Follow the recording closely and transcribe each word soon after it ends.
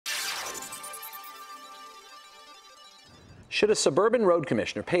Should a suburban road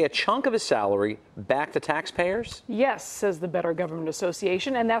commissioner pay a chunk of his salary back to taxpayers? Yes, says the Better Government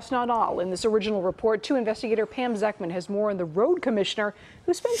Association, and that's not all. In this original report, investigator Pam Zekman has more on the road commissioner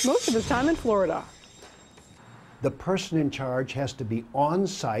who spends most of his time in Florida. The person in charge has to be on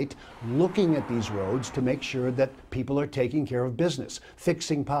site looking at these roads to make sure that people are taking care of business,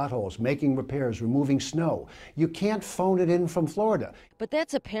 fixing potholes, making repairs, removing snow. You can't phone it in from Florida. But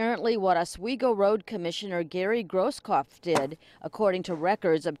that's apparently what Oswego Road Commissioner Gary Grosskopf did, according to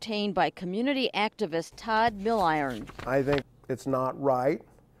records obtained by community activist Todd Milliron. I think it's not right,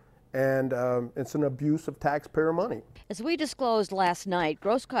 and it's an abuse of taxpayer money. As we disclosed last night,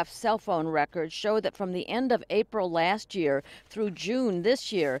 Grosskopf's cell phone records show that from the end of April last year through June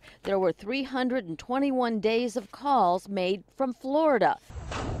this year, there were 321 days of calls made from Florida,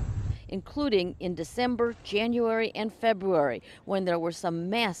 including in December, January, and February, when there were some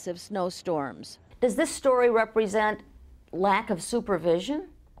massive snowstorms. Does this story represent lack of supervision?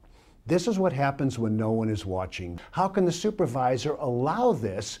 This is what happens when no one is watching. How can the supervisor allow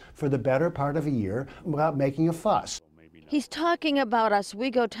this for the better part of a year without making a fuss? He's talking about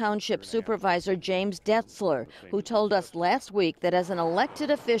Oswego Township Supervisor James Detzler, who told us last week that as an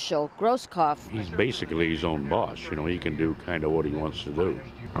elected official, Grosskopf... He's basically his own boss. You know, he can do kind of what he wants to do.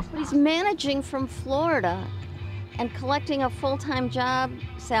 But he's managing from Florida and collecting a full-time job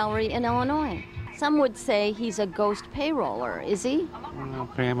salary in Illinois. Some would say he's a ghost payroller, is he? Well,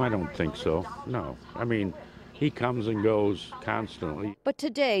 Pam, I don't think so. No. I mean, he comes and goes constantly. But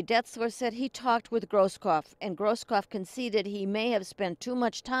today, Detzler said he talked with Grosskopf, and Grosskopf conceded he may have spent too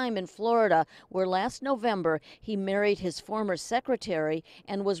much time in Florida, where last November he married his former secretary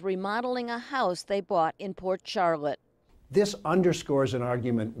and was remodeling a house they bought in Port Charlotte. This underscores an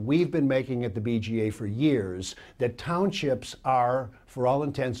argument we've been making at the BGA for years, that townships are, for all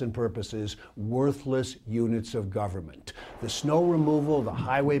intents and purposes, worthless units of government. The snow removal, the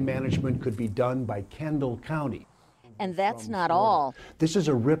highway management could be done by Kendall County. And that's not all. This is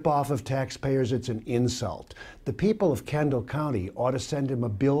a ripoff of taxpayers. It's an insult. The people of Kendall County ought to send him a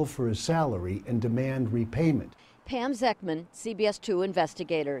bill for his salary and demand repayment. Pam Zekman, CBS 2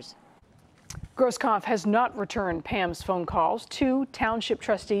 Investigators. Grosskopf has not returned Pam's phone calls. Two township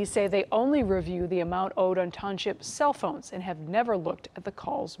trustees say they only review the amount owed on township cell phones and have never looked at the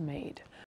calls made.